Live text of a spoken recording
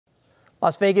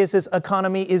Las Vegas's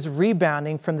economy is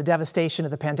rebounding from the devastation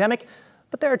of the pandemic,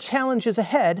 but there are challenges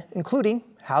ahead, including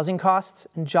housing costs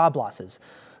and job losses.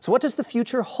 So what does the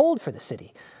future hold for the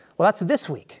city? Well, that's this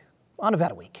week on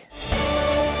Nevada Week.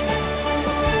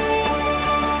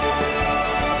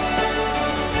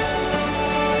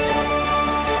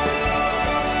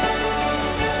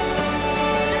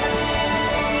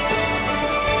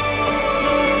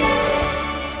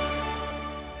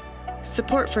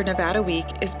 Support for Nevada Week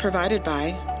is provided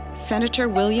by Senator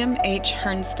William H.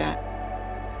 Hernstadt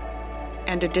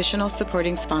and additional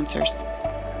supporting sponsors.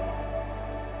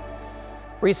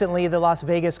 Recently, the Las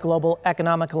Vegas Global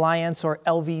Economic Alliance, or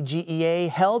LVGEA,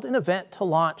 held an event to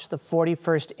launch the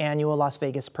 41st Annual Las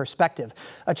Vegas Perspective,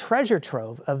 a treasure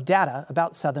trove of data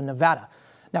about Southern Nevada.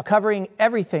 Now, covering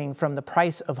everything from the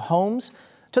price of homes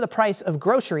to the price of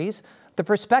groceries, the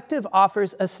Perspective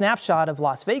offers a snapshot of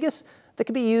Las Vegas that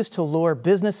can be used to lure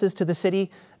businesses to the city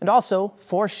and also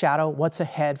foreshadow what's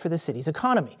ahead for the city's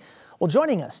economy. Well,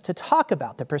 joining us to talk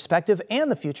about the Perspective and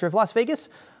the future of Las Vegas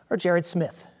are Jared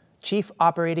Smith, Chief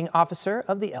Operating Officer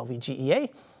of the LVGEA,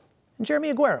 and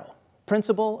Jeremy Aguero,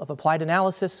 Principal of Applied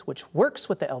Analysis, which works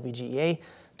with the LVGEA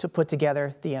to put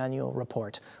together the annual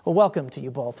report. Well, welcome to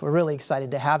you both. We're really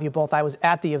excited to have you both. I was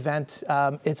at the event.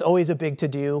 It's always a big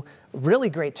to-do. Really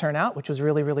great turnout, which was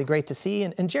really, really great to see.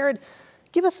 And Jared,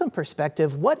 give us some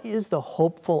perspective. What is the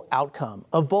hopeful outcome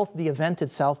of both the event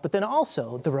itself, but then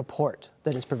also the report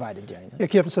that is provided during it? Yeah,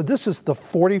 Kip, so this is the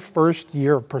 41st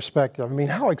year of Perspective. I mean,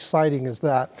 how exciting is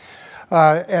that?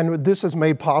 And this is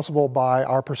made possible by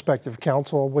our Perspective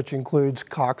Council, which includes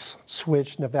Cox,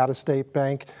 Switch, Nevada State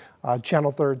Bank,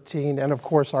 Channel 13, and of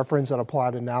course our friends at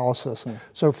Applied Analysis.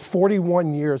 So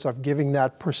 41 years of giving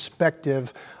that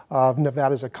perspective of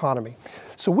Nevada's economy.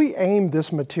 So we aim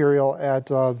this material at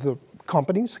the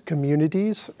companies,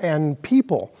 communities, and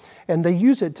people, and they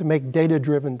use it to make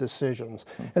data-driven decisions.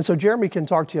 And so Jeremy can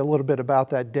talk to you a little bit about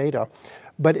that data.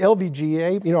 But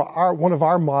LVGA, you know, one of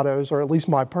our mottos, or at least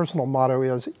my personal motto,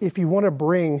 is if you want to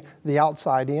bring the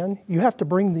outside in, you have to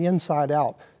bring the inside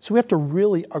out. So we have to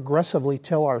really aggressively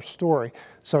tell our story.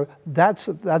 So that's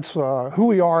who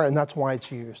we are, and that's why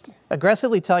it's used.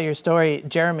 Aggressively tell your story,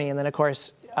 Jeremy, and then of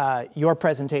course, your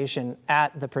presentation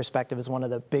at the Perspective is one of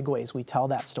the big ways we tell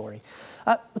that story.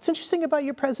 What's interesting about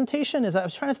your presentation is I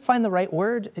was trying to find the right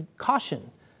word.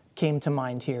 Caution came to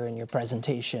mind here in your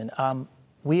presentation.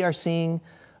 We are seeing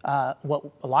what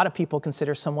a lot of people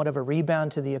consider somewhat of a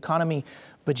rebound to the economy,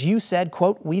 but you said,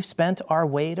 quote, "We've spent our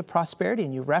way to prosperity,"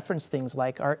 and you referenced things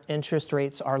like our interest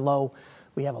rates are low.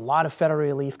 We have a lot of federal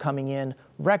relief coming in,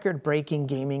 record-breaking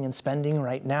gaming and spending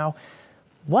right now.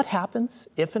 What happens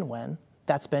if and when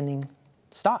that spending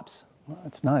stops? Well,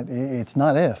 it's not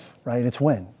if, right? It's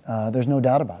when. There's no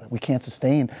doubt about it. We can't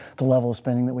sustain the level of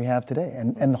spending that we have today.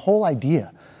 And the whole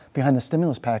idea behind the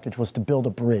stimulus package was to build a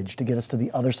bridge to get us to the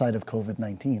other side of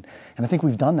COVID-19. And I think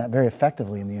we've done that very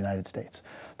effectively in the United States.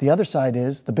 The other side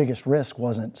is the biggest risk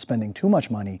wasn't spending too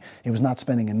much money, it was not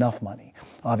spending enough money.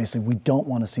 Obviously, we don't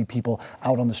want to see people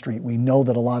out on the street. We know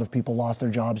that a lot of people lost their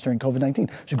jobs during COVID-19.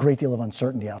 There's a great deal of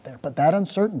uncertainty out there, but that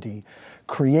uncertainty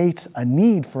creates a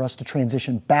need for us to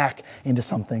transition back into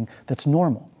something that's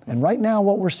normal. And right now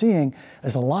what we're seeing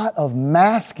is a lot of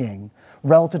masking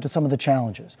relative to some of the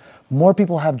challenges. More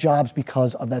people have jobs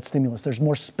because of that stimulus. There's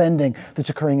more spending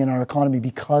that's occurring in our economy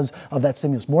because of that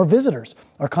stimulus. More visitors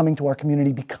are coming to our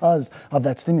community because of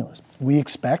that stimulus. We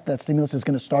expect that stimulus is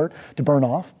going to start to burn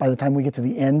off by the time we get to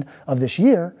the end of this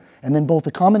year. And then both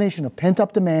the combination of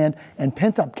pent-up demand and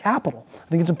pent-up capital. I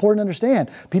think it's important to understand,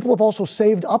 people have also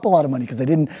saved up a lot of money because they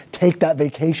didn't take that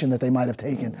vacation that they might have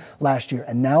taken last year.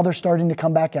 And now they're starting to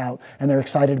come back out and they're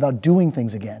excited about doing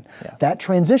things again. Yeah. That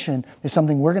transition is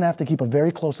something we're going to have to keep a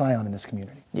very close eye on in this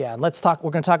community. Yeah, we're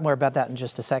going to talk more about that in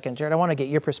just a second. Jared, I want to get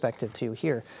your perspective too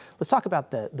here. Let's talk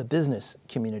about the business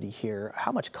community here.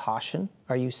 How much caution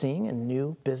are you seeing in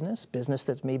new business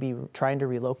that's maybe trying to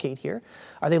relocate here?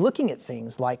 Are they looking at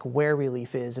things like where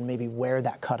relief is and maybe where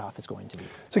that cutoff is going to be?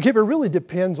 So Kip, it really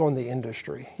depends on the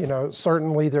industry. You know,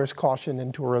 certainly there's caution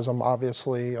in tourism,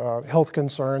 obviously, health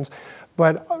concerns,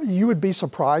 but you would be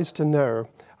surprised to know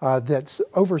that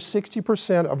over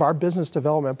 60% of our business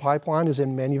development pipeline is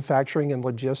in manufacturing and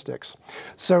logistics.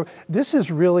 So this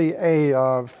is really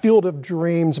a field of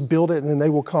dreams, build it and then they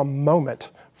will come moment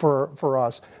for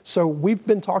us. So we've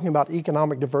been talking about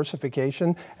economic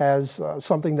diversification as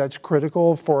something that's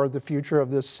critical for the future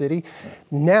of this city.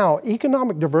 Now,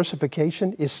 economic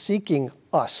diversification is seeking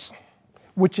us,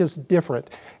 which is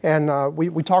different. And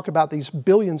we talk about these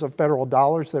billions of federal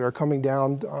dollars that are coming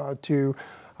down to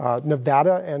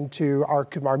Nevada and to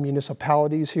our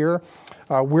municipalities here.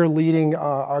 We're leading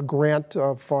a grant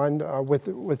fund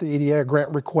with the EDA, a grant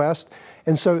request.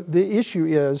 And so the issue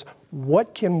is,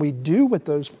 what can we do with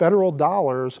those federal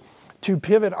dollars to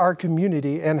pivot our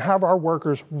community and have our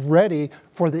workers ready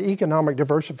for the economic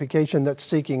diversification that's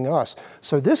seeking us?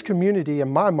 So this community, in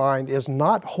my mind, is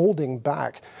not holding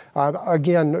back.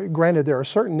 Again, granted, there are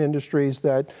certain industries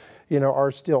that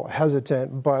are still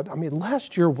hesitant, but I mean,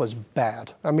 last year was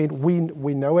bad. I mean,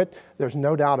 we know it. There's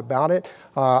no doubt about it.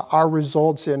 Our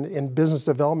results in business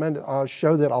development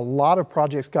show that a lot of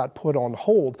projects got put on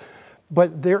hold,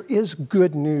 but there is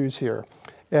good news here.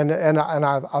 And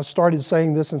I started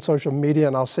saying this in social media,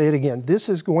 and I'll say it again. This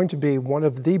is going to be one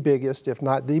of the biggest, if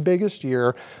not the biggest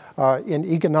year in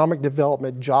economic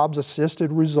development,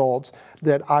 jobs-assisted results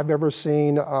that I've ever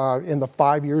seen in the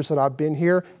 5 years that I've been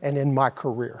here and in my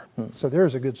career. So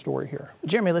there's a good story here.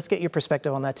 Jeremy, let's get your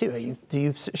perspective on that too. Do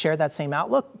you share that same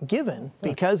outlook, given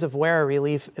because of where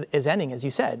relief is ending, as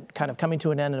you said, kind of coming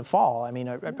to an end in the fall? I mean,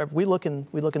 are we looking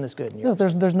this good? No,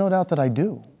 there's no doubt that I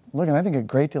do. Look, and I think a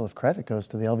great deal of credit goes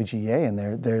to the LVGEA and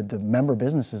they're the member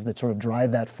businesses that sort of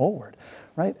drive that forward,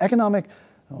 right?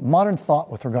 Modern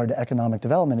thought with regard to economic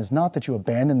development is not that you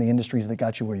abandon the industries that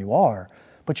got you where you are,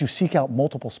 but you seek out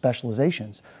multiple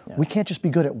specializations. Yeah. We can't just be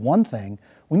good at one thing.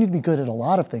 We need to be good at a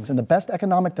lot of things. And the best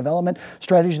economic development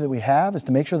strategy that we have is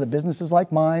to make sure that businesses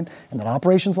like mine and that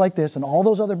operations like this and all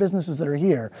those other businesses that are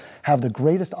here have the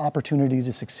greatest opportunity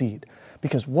to succeed.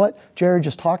 Because what Jerry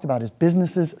just talked about is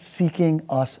businesses seeking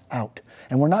us out.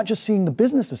 And we're not just seeing the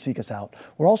businesses seek us out,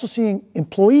 we're also seeing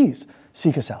employees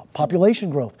seek us out. Population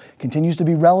growth continues to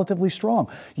be relatively strong.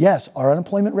 Yes, our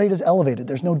unemployment rate is elevated.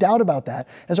 There's no doubt about that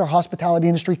as our hospitality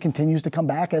industry continues to come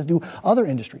back, as do other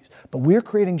industries. But we're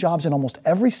creating jobs in almost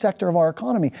every sector of our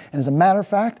economy. And as a matter of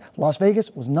fact, Las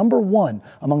Vegas was #1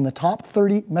 among the top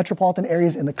 30 metropolitan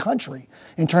areas in the country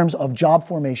in terms of job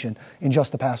formation in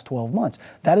just the past 12 months.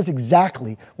 That is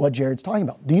exactly what Jared's talking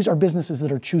about. These are businesses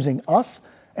that are choosing us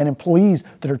and employees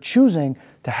that are choosing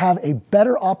to have a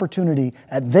better opportunity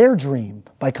at their dream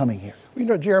by coming here.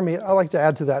 Jeremy, I'd like to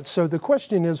add to that. So the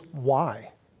question is,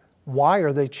 why? Why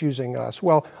are they choosing us?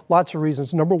 Well, lots of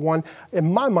reasons. Number one,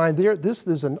 in my mind, this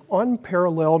is an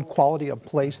unparalleled quality of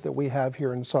place that we have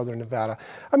here in Southern Nevada.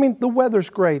 I mean, the weather's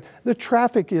great. The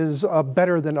traffic is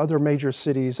better than other major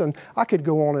cities, and I could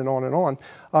go on and on and on.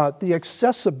 The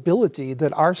accessibility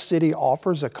that our city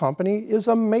offers a company is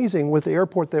amazing with the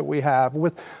airport that we have,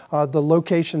 with the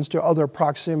locations to other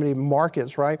proximity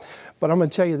markets, right? But I'm going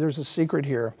to tell you, there's a secret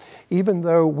here. Even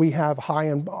though we have high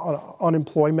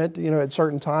unemployment, at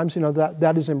certain times,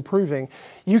 that is improving.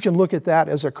 You can look at that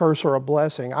as a curse or a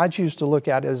blessing. I choose to look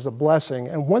at it as a blessing.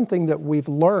 And one thing that we've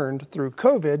learned through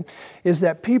COVID is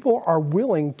that people are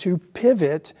willing to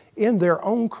pivot in their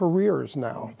own careers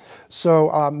now.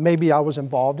 So maybe I was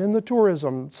involved in the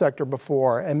tourism sector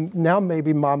before, and now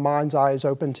maybe my mind's eye is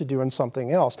open to doing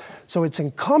something else. So it's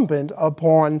incumbent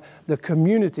upon the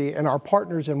community and our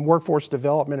partners in workforce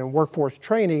development and workforce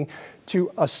training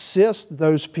to assist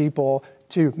those people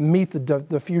to meet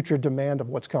the future demand of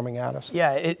what's coming at us.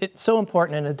 Yeah, it's so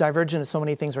important and it's divergent of so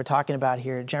many things we're talking about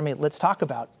here. Jeremy, let's talk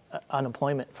about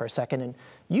unemployment for a second. And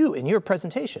you, in your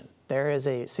presentation, there is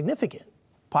a significant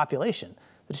population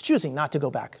that is choosing not to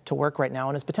go back to work right now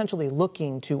and is potentially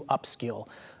looking to upskill.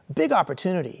 Big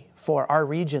opportunity for our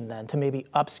region then to maybe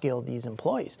upskill these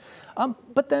employees.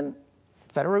 But then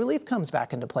federal relief comes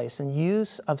back into place and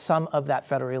use of some of that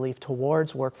federal relief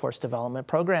towards workforce development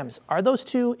programs. Are those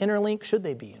two interlinked? Should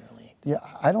they be interlinked? Yeah,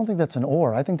 I don't think that's an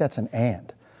or. I think that's an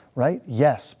and. Right?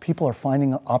 Yes, people are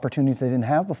finding opportunities they didn't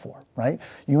have before, right?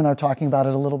 You and I were talking about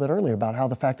it a little bit earlier about how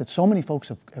the fact that so many folks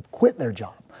have quit their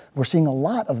job. We're seeing a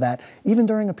lot of that even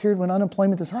during a period when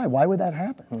unemployment is high. Why would that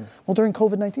happen? Well, during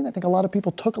COVID-19, I think a lot of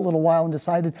people took a little while and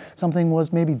decided something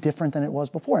was maybe different than it was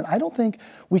before. And I don't think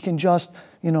we can just,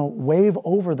 wave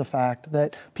over the fact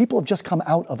that people have just come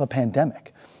out of a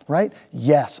pandemic. Right?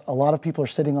 Yes, a lot of people are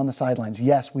sitting on the sidelines.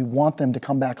 Yes, we want them to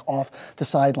come back off the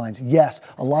sidelines. Yes,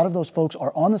 a lot of those folks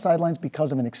are on the sidelines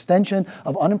because of an extension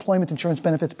of unemployment insurance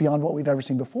benefits beyond what we've ever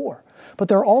seen before. But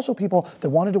there are also people that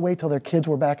wanted to wait till their kids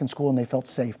were back in school and they felt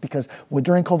safe because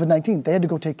during COVID-19, they had to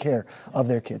go take care of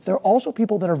their kids. There are also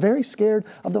people that are very scared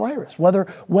of the virus, whether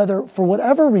for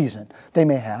whatever reason they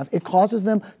may have, it causes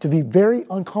them to be very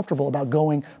uncomfortable about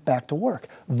going back to work.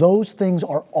 Those things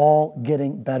are all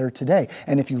getting better today.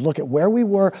 And if you look at where we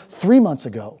were 3 months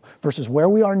ago versus where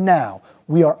we are now,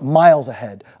 we are miles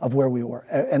ahead of where we were.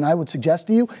 And I would suggest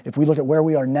to you, if we look at where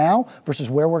we are now versus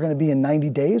where we're going to be in 90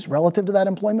 days relative to that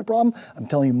employment problem, I'm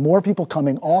telling you, more people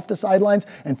coming off the sidelines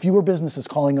and fewer businesses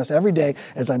calling us every day,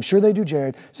 as I'm sure they do,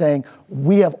 Jared, saying,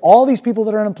 we have all these people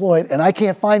that are unemployed and I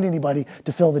can't find anybody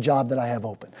to fill the job that I have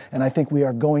open. And I think we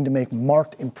are going to make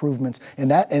marked improvements in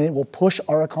that, and it will push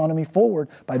our economy forward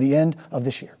by the end of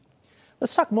this year.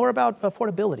 Let's talk more about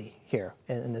affordability here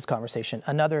in this conversation.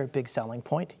 Another big selling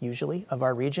point, usually, of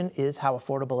our region is how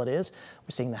affordable it is.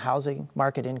 We're seeing the housing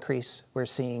market increase. We're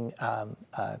seeing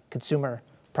consumer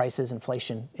prices,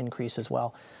 inflation increase as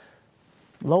well.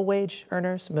 Low-wage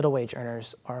earners, middle-wage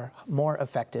earners are more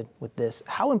affected with this.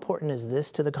 How important is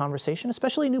this to the conversation,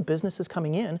 especially new businesses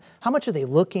coming in? How much are they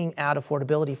looking at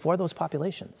affordability for those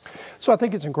populations? So I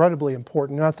think it's incredibly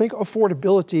important. And I think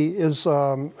affordability is,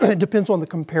 it depends on the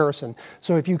comparison.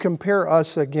 So if you compare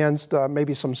us against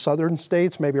maybe some southern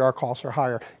states, maybe our costs are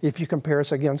higher. If you compare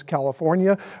us against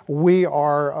California, we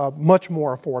are much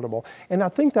more affordable. And I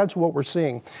think that's what we're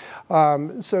seeing.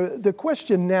 So the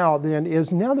question now then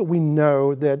is, now that we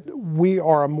know that we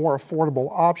are a more affordable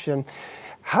option,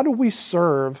 how do we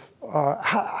serve,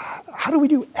 how do we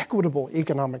do equitable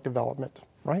economic development,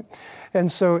 right? And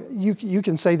so you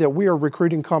can say that we are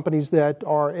recruiting companies that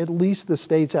are at least the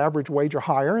state's average wage or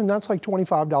higher, and that's like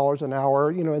 $25 an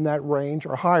hour, you know, in that range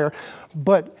or higher.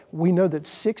 But we know that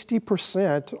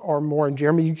 60% or more, and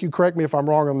Jeremy, you correct me if I'm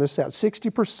wrong on this stat,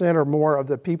 60% or more of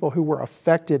the people who were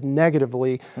affected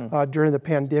negatively during the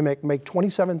pandemic make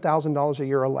 $27,000 a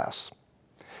year or less.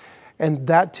 And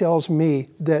that tells me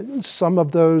that some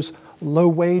of those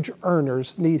low-wage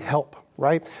earners need help,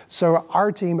 right? So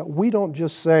our team, we don't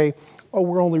just say, oh,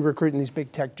 we're only recruiting these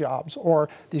big tech jobs or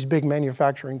these big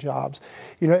manufacturing jobs.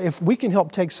 You know, if we can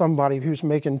help take somebody who's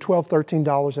making $12,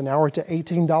 $13 an hour to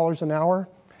 $18 an hour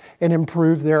and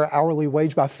improve their hourly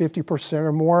wage by 50%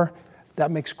 or more, that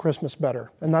makes Christmas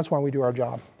better. And that's why we do our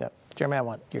job. Yeah. Jeremy, I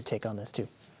want your take on this too.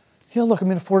 Yeah, look, I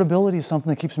mean, affordability is something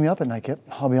that keeps me up at night, Kip.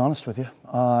 I'll be honest with you.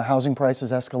 Housing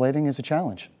prices escalating is a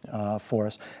challenge for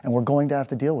us, and we're going to have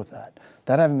to deal with that.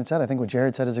 That having been said, I think what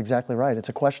Jared said is exactly right. It's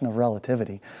a question of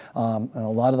relativity. A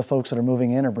lot of the folks that are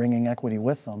moving in are bringing equity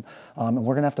with them, and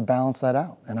we're going to have to balance that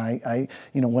out. And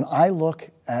you know, when I look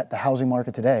at the housing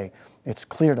market today, it's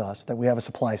clear to us that we have a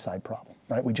supply side problem.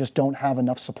 Right? We just don't have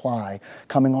enough supply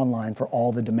coming online for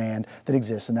all the demand that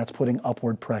exists, and that's putting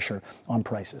upward pressure on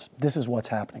prices. This is what's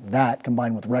happening. That,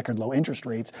 combined with record low interest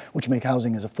rates, which make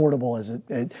housing as affordable as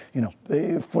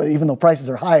even though prices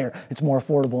are higher, it's more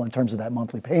affordable in terms of that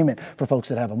monthly payment for folks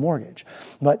that have a mortgage.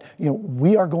 But you know,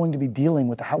 we are going to be dealing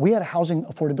with we had a housing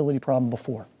affordability problem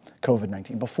before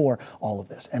COVID-19, before all of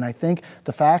this. And I think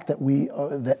the fact that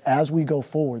that as we go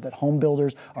forward, that home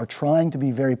builders are trying to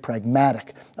be very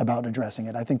pragmatic about addressing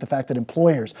it. I think the fact that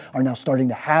employers are now starting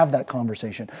to have that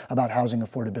conversation about housing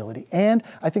affordability. And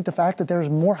I think the fact that there's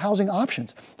more housing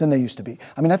options than they used to be.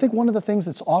 I mean, I think one of the things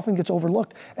that often gets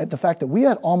overlooked at the fact that we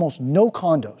had almost no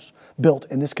condos built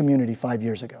in this community 5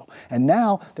 years ago. And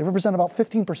now they represent about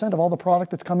 15% of all the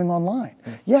product that's coming online.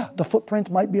 Yeah, the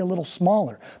footprint might be a little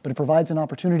smaller, but it provides an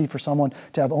opportunity for someone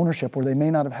to have ownership where they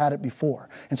may not have had it before.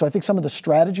 And so I think some of the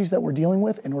strategies that we're dealing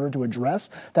with in order to address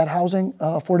that housing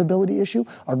affordability issue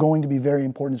are going to be very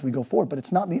important as we go forward, but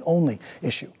it's not the only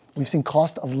issue. We've seen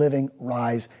cost of living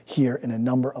rise here in a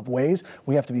number of ways.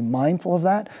 We have to be mindful of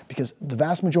that because the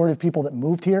vast majority of people that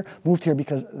moved here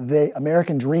because the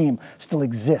American dream still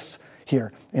exists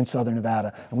here in Southern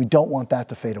Nevada, and we don't want that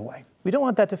to fade away. We don't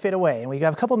want that to fade away, and we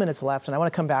have a couple minutes left, and I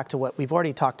want to come back to what we've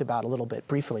already talked about a little bit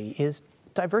briefly, is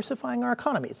diversifying our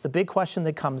economy. It's the big question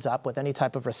that comes up with any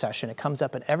type of recession. It comes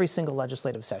up in every single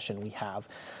legislative session we have.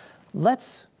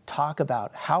 Let's talk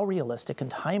about how realistic and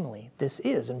timely this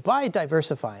is. And by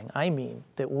diversifying, I mean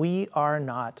that we are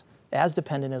not as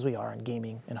dependent as we are on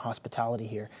gaming and hospitality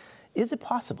here. Is it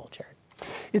possible, Jared?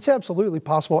 It's absolutely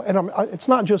possible. And it's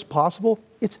not just possible,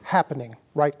 it's happening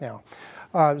right now.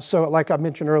 So like I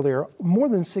mentioned earlier, more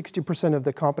than 60% of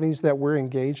the companies that we're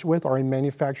engaged with are in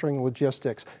manufacturing,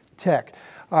 logistics, tech.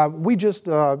 We just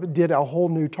did a whole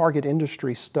new target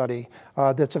industry study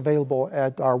that's available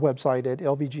at our website at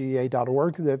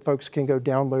lvgea.org that folks can go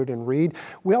download and read.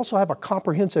 We also have a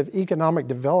comprehensive economic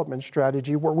development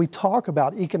strategy where we talk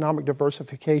about economic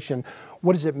diversification.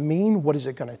 What does it mean? What is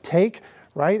it going to take?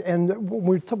 Right? And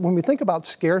when we think about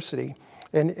scarcity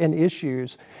and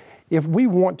issues, if we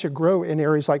want to grow in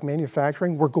areas like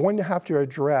manufacturing, we're going to have to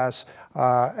address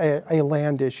a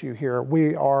land issue here.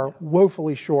 We are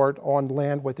woefully short on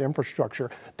land with infrastructure.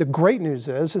 The great news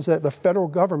is that the federal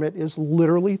government is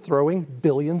literally throwing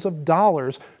billions of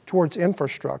dollars towards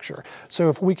infrastructure. So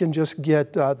if we can just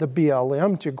get the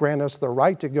BLM to grant us the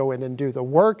right to go in and do the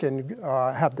work and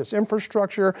have this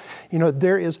infrastructure, you know,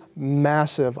 there is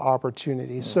massive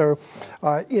opportunity. So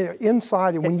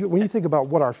inside, when you think about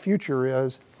what our future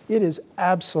is, it is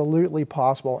absolutely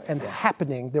possible and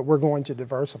happening that we're going to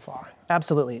diversify.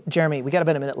 Absolutely. Jeremy, we got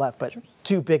about a minute left, but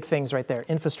two big things right there,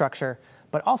 infrastructure,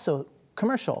 but also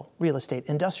commercial real estate,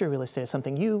 industrial real estate is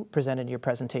something you presented in your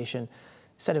presentation,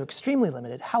 said it extremely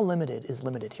limited. How limited is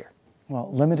limited here? Well,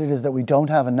 limited is that we don't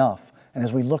have enough. And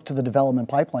as we look to the development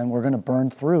pipeline, we're going to burn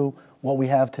through what we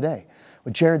have today.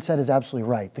 What Jared said is absolutely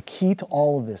right. The key to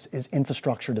all of this is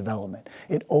infrastructure development.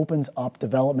 It opens up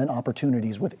development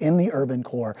opportunities within the urban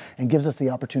core and gives us the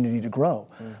opportunity to grow.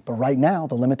 But right now,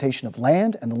 the limitation of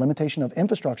land and the limitation of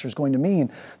infrastructure is going to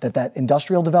mean that that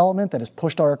industrial development that has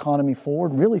pushed our economy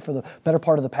forward really for the better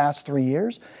part of the past 3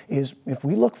 years is, if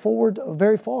we look forward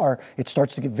very far, it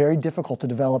starts to get very difficult to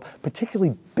develop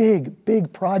particularly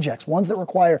big projects, ones that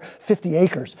require 50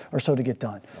 acres or so to get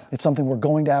done. It's something we're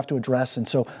going to have to address, and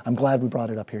so I'm glad we brought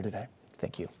it up here today.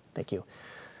 Thank you. Thank you.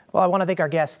 Well, I want to thank our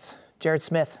guests, Jared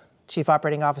Smith, Chief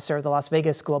Operating Officer of the Las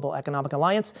Vegas Global Economic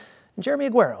Alliance, and Jeremy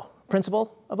Aguero,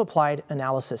 Principal of Applied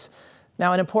Analysis.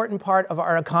 Now, an important part of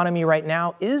our economy right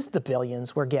now is the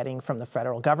billions we're getting from the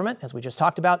federal government, as we just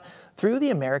talked about, through the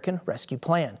American Rescue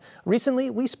Plan. Recently,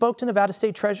 we spoke to Nevada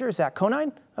State Treasurer Zach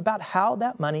Conine about how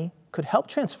that money could help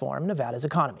transform Nevada's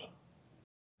economy.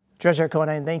 Treasurer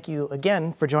Conine, thank you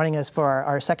again for joining us for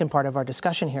our second part of our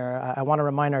discussion here. I want to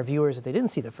remind our viewers, if they didn't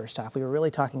see the first half, we were really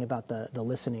talking about the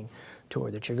listening tour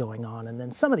that you're going on and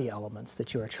then some of the elements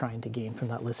that you are trying to gain from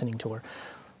that listening tour.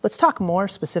 Let's talk more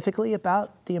specifically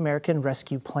about the American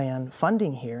Rescue Plan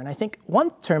funding here. And I think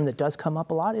one term that does come up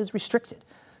a lot is restricted.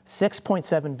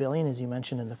 $6.7 billion, as you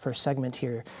mentioned in the first segment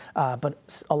here,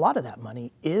 but a lot of that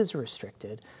money is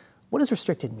restricted. What does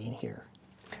restricted mean here?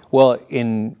 Well,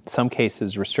 in some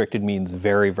cases, restricted means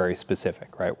very, very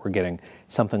specific, right? We're getting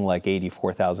something like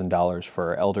 $84,000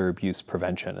 for elder abuse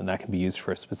prevention, and that can be used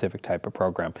for a specific type of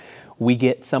program. We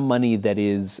get some money that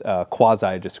is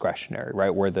quasi-discretionary, right,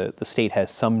 where the state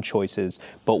has some choices,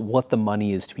 but what the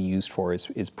money is to be used for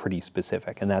is pretty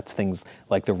specific, and that's things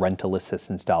like the rental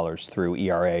assistance dollars through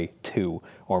ERA 2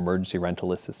 or Emergency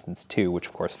Rental Assistance 2, which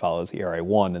of course follows ERA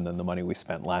 1, and then the money we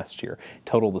spent last year.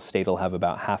 Total, the state will have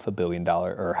about $500 million,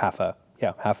 or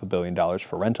 $500 million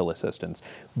for rental assistance,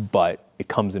 but it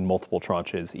comes in multiple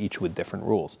tranches, each with different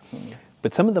rules.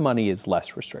 But some of the money is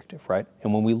less restrictive, right?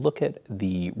 And when we look at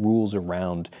the rules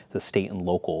around the state and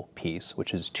local piece,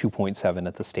 which is 2.7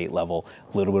 at the state level,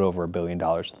 a little bit over $1 billion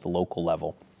at the local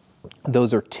level,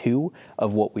 those are two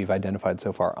of what we've identified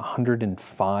so far,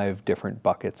 105 different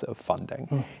buckets of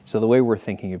funding. So the way we're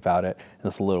thinking about it, and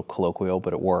it's a little colloquial,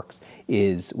 but it works,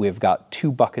 is we've got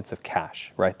two buckets of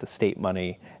cash, right? The state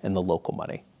money and the local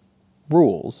money.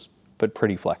 Rules, but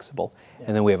pretty flexible.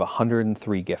 And then we have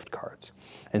 103 gift cards.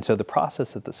 And so the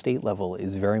process at the state level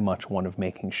is very much one of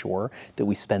making sure that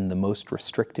we spend the most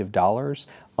restrictive dollars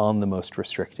on the most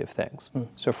restrictive things.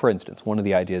 So for instance, one of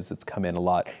the ideas that's come in a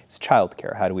lot is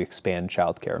childcare. How do we expand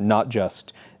childcare? Not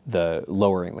just the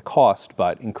lowering the cost,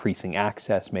 but increasing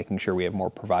access, making sure we have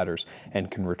more providers and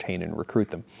can retain and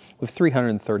recruit them. We have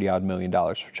 $330 million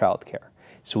for childcare.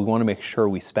 So we want to make sure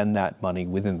we spend that money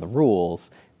within the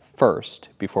rules first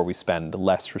before we spend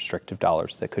less restrictive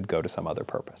dollars that could go to some other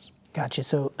purpose. Gotcha.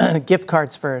 So gift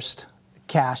cards first,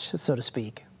 cash, so to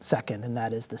speak, second, and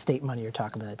that is the state money you're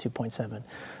talking about, $2.7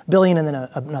 billion, and then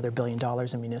another $1 billion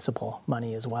in municipal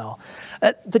money as well.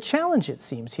 The challenge, it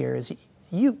seems, here is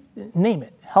you name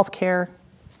it, healthcare,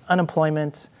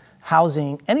 unemployment,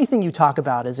 housing, anything you talk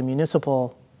about is a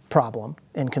municipal problem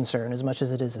and concern as much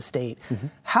as it is a state.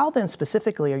 How then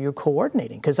specifically are you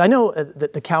coordinating? Because I know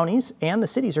that the counties and the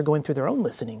cities are going through their own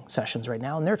listening sessions right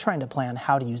now, and they're trying to plan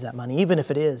how to use that money, even if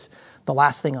it is the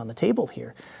last thing on the table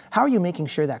here. How are you making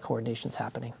sure that coordination's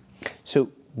happening? So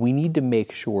we need to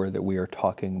make sure that we are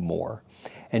talking more.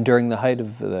 And during the height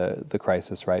of the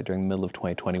crisis, right, during the middle of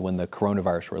 2020, when the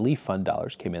coronavirus relief fund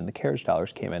dollars came in, the CARES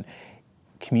dollars came in,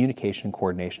 communication and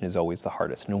coordination is always the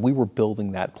hardest. And we were building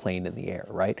that plane in the air,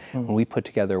 right? When we put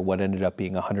together what ended up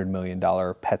being a $100 million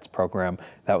PETS program,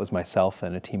 that was myself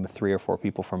and a team of 3 or 4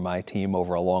 people from my team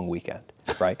over a long weekend,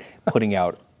 right? Putting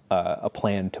out a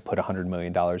plan to put $100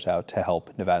 million out to help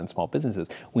Nevadan small businesses.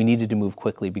 We needed to move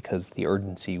quickly because the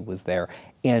urgency was there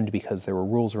and because there were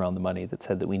rules around the money that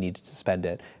said that we needed to spend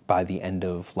it by the end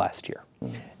of last year.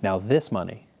 Now this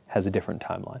money has a different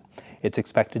timeline. It's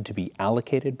expected to be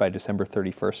allocated by December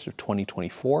 31st of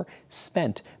 2024,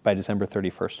 spent by December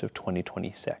 31st of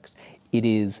 2026.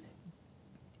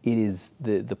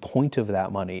 The point of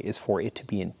that money is for it to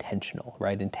be intentional,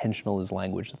 right? Intentional is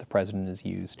language that the president has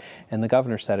used. And the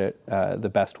governor said it the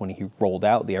best when he rolled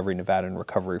out the Every Nevadan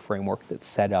Recovery Framework that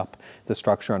set up the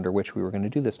structure under which we were going to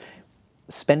do this.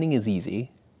 Spending is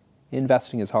easy,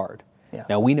 investing is hard. Yeah.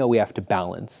 Now we know we have to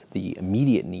balance the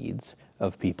immediate needs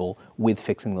of people with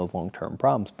fixing those long-term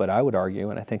problems, but I would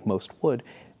argue, and I think most would,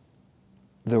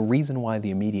 the reason why the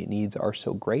immediate needs are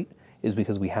so great is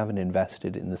because we haven't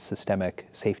invested in the systemic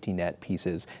safety net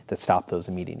pieces that stop those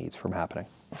immediate needs from happening.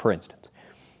 For instance,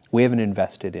 we haven't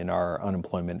invested in our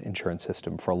unemployment insurance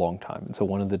system for a long time. And so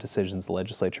one of the decisions the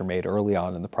legislature made early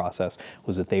on in the process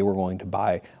was that they were going to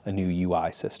buy a new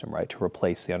UI system, right, to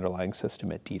replace the underlying system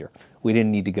at Dieter. We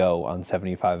didn't need to go on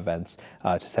 75 events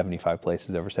to 75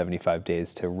 places over 75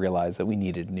 days to realize that we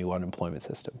needed a new unemployment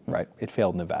system, right? It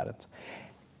failed Nevadans.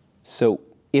 So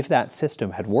if that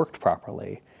system had worked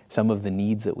properly, some of the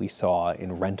needs that we saw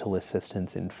in rental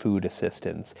assistance, in food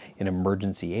assistance, in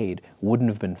emergency aid wouldn't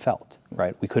have been felt,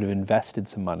 right? We could have invested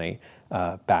some money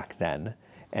back then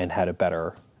and had a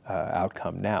better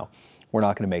outcome now. We're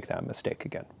not going to make that mistake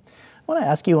again. I want to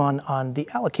ask you on the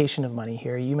allocation of money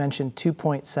here. You mentioned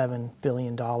 $2.7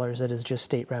 billion that is just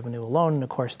state revenue alone, and of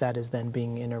course that is then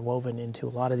being interwoven into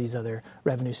a lot of these other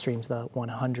revenue streams, the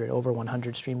over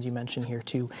 100 streams you mentioned here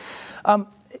too.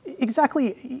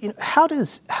 Exactly, how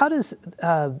does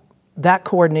that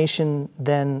coordination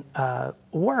then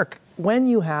work when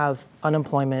you have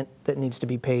unemployment that needs to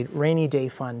be paid, rainy day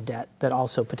fund debt that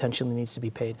also potentially needs to be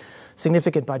paid,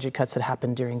 significant budget cuts that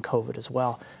happened during COVID as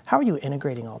well? How are you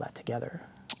integrating all that together?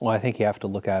 Well, I think you have to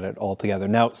look at it all together.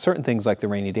 Now, certain things like the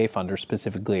rainy day fund are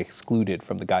specifically excluded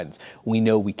from the guidance. We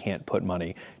know we can't put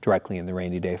money directly in the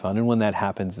rainy day fund, and when that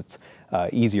happens, it's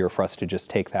easier for us to just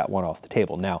take that one off the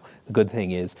table. Now, the good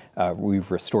thing is we've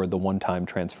restored the one-time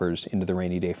transfers into the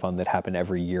rainy day fund that happen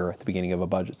every year at the beginning of a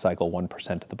budget cycle.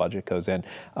 1% of the budget goes in.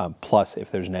 Plus,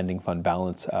 if there's an ending fund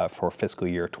balance for fiscal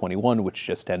year 21, which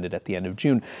just ended at the end of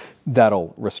June,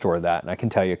 that'll restore that. And I can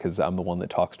tell you, because I'm the one that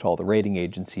talks to all the rating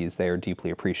agencies, they are deeply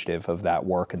appreciative of that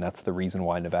work, and that's the reason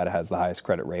why Nevada has the highest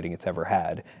credit rating it's ever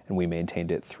had, and we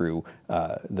maintained it through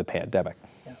the pandemic.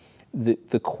 Yeah.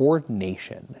 The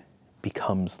coordination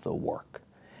becomes the work,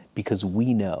 because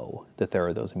we know that there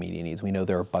are those immediate needs. We know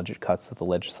there are budget cuts that the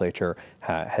legislature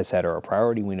has said are a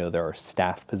priority. We know there are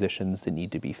staff positions that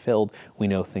need to be filled. We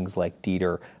know things like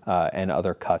Dieter and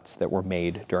other cuts that were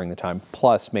made during the time,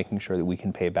 plus making sure that we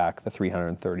can pay back the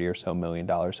 $330 or so million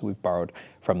that we've borrowed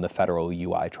from the federal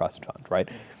UI trust fund, right?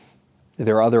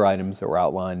 There are other items that were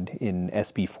outlined in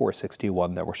SB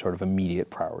 461 that were sort of immediate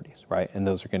priorities, right? And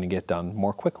those are going to get done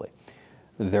more quickly.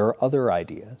 There are other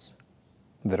ideas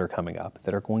that are coming up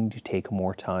that are going to take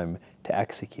more time to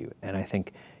execute. And I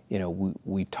think,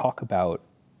 we talk about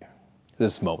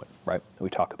this moment, right?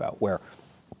 We talk about where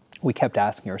we kept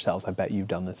asking ourselves, I bet you've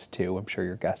done this too, I'm sure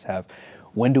your guests have,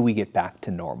 when do we get back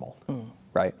to normal,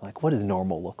 right? Like, what does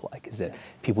normal look like? Is it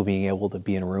people being able to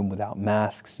be in a room without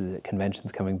masks? Is it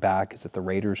conventions coming back? Is it the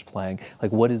Raiders playing?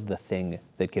 Like, what is the thing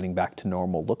that getting back to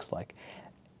normal looks like?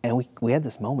 And we had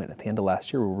this moment at the end of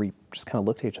last year where we just kind of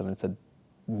looked at each other and said,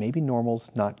 maybe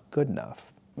normal's not good enough.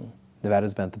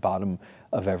 Nevada's been at the bottom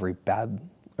of every bottom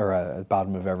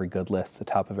of every good list, the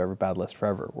top of every bad list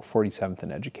forever. We're 47th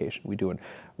in education. We do a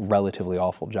relatively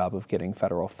awful job of getting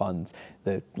federal funds.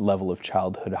 The level of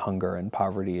childhood hunger and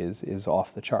poverty is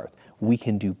off the charts. We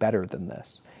can do better than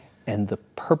this. And the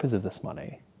purpose of this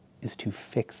money is to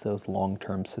fix those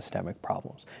long-term systemic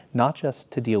problems, not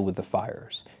just to deal with the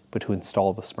fires, but to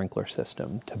install the sprinkler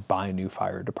system, to buy new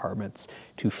fire departments,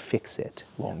 to fix it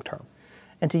long-term.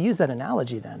 And to use that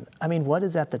analogy then, I mean, what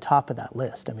is at the top of that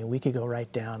list? I mean, we could go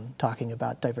right down talking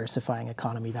about diversifying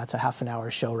economy. That's a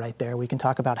half-an-hour show right there. We can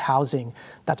talk about housing.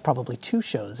 That's probably 2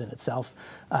 shows in itself.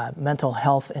 Mental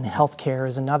health and healthcare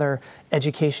is another.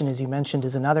 Education, as you mentioned,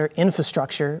 is another.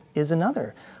 Infrastructure is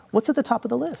another. What's at the top of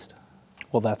the list?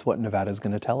 Well, that's what Nevada's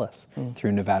going to tell us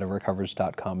through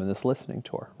NevadaRecovers.com in this listening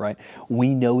tour, right?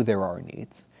 We know there are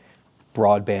needs.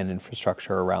 Broadband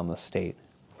infrastructure around the state,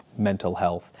 mental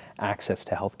health, access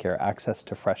to healthcare, access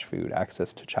to fresh food,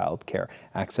 access to childcare,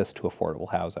 access to affordable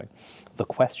housing. The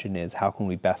question is, how can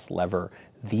we best lever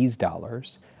these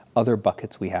dollars Other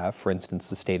buckets we have, for instance,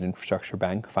 the State Infrastructure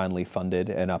Bank finally funded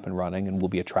and up and running and will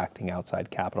be attracting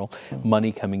outside capital.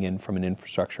 Money coming in from an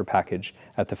infrastructure package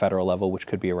at the federal level, which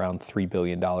could be around $3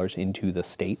 billion into the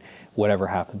state. Whatever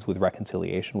happens with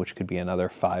reconciliation, which could be another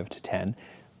 5 to 10.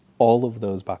 All of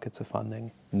those buckets of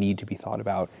funding need to be thought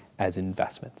about as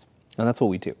investments. And that's what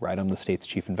we do, right? I'm the state's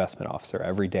chief investment officer.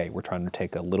 Every day we're trying to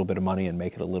take a little bit of money and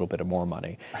make it a little bit of more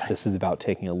money. This is about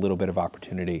taking a little bit of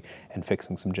opportunity and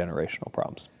fixing some generational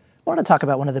problems. I want to talk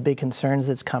about one of the big concerns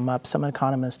that's come up. Some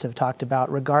economists have talked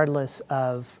about, regardless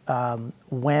of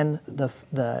when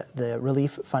the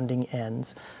relief funding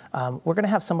ends, we're going to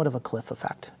have somewhat of a cliff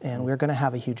effect, and we're going to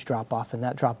have a huge drop-off, and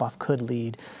that drop-off could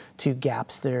lead to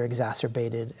gaps that are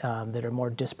exacerbated, that are more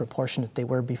disproportionate than they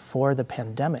were before the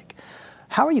pandemic.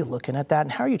 How are you looking at that,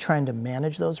 and how are you trying to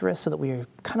manage those risks so that we are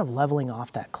kind of leveling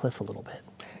off that cliff a little bit?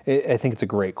 I think it's a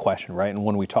great question, right? And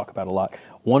one we talk about a lot.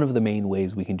 One of the main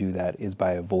ways we can do that is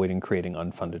by avoiding creating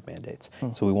unfunded mandates.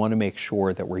 So we want to make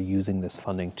sure that we're using this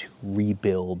funding to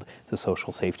rebuild the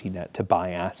social safety net, to buy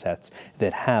assets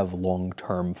that have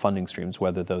long-term funding streams,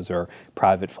 whether those are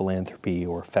private philanthropy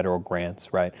or federal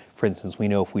grants, right? For instance, we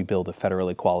know if we build a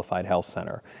federally qualified health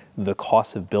center, the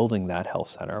cost of building that health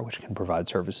center, which can provide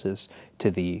services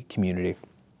to the community,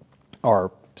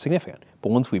 are significant.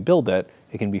 But once we build it,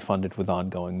 it can be funded with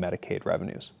ongoing Medicaid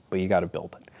revenues, but you got to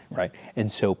build it, right?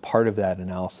 And so part of that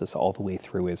analysis all the way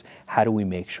through is how do we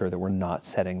make sure that we're not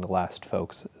setting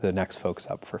the next folks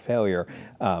up for failure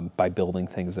by building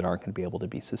things that aren't going to be able to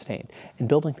be sustained, and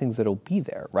building things that'll be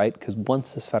there, right? Because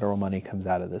once this federal money comes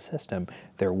out of the system,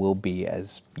 there will be,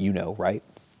 as you know, right,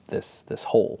 this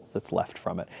hole that's left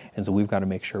from it. And so we've got to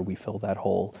make sure we fill that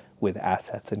hole with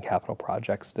assets and capital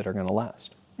projects that are going to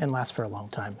last. And last for a long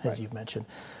time, as you've mentioned.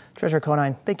 Treasurer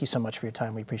Conine, thank you so much for your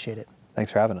time. We appreciate it.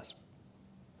 Thanks for having us.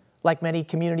 Like many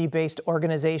community-based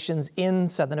organizations in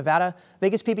Southern Nevada,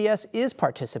 Vegas PBS is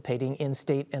participating in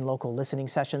state and local listening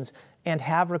sessions and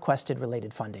have requested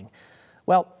related funding.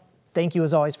 Well, thank you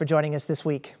as always for joining us this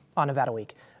week on Nevada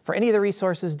Week. For any of the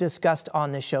resources discussed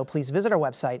on this show, please visit our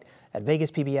website at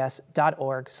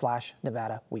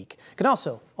vegaspbs.org/Nevada Week. You can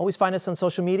also always find us on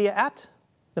social media at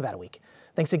Nevada Week.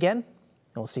 Thanks again, and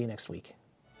we'll see you next week.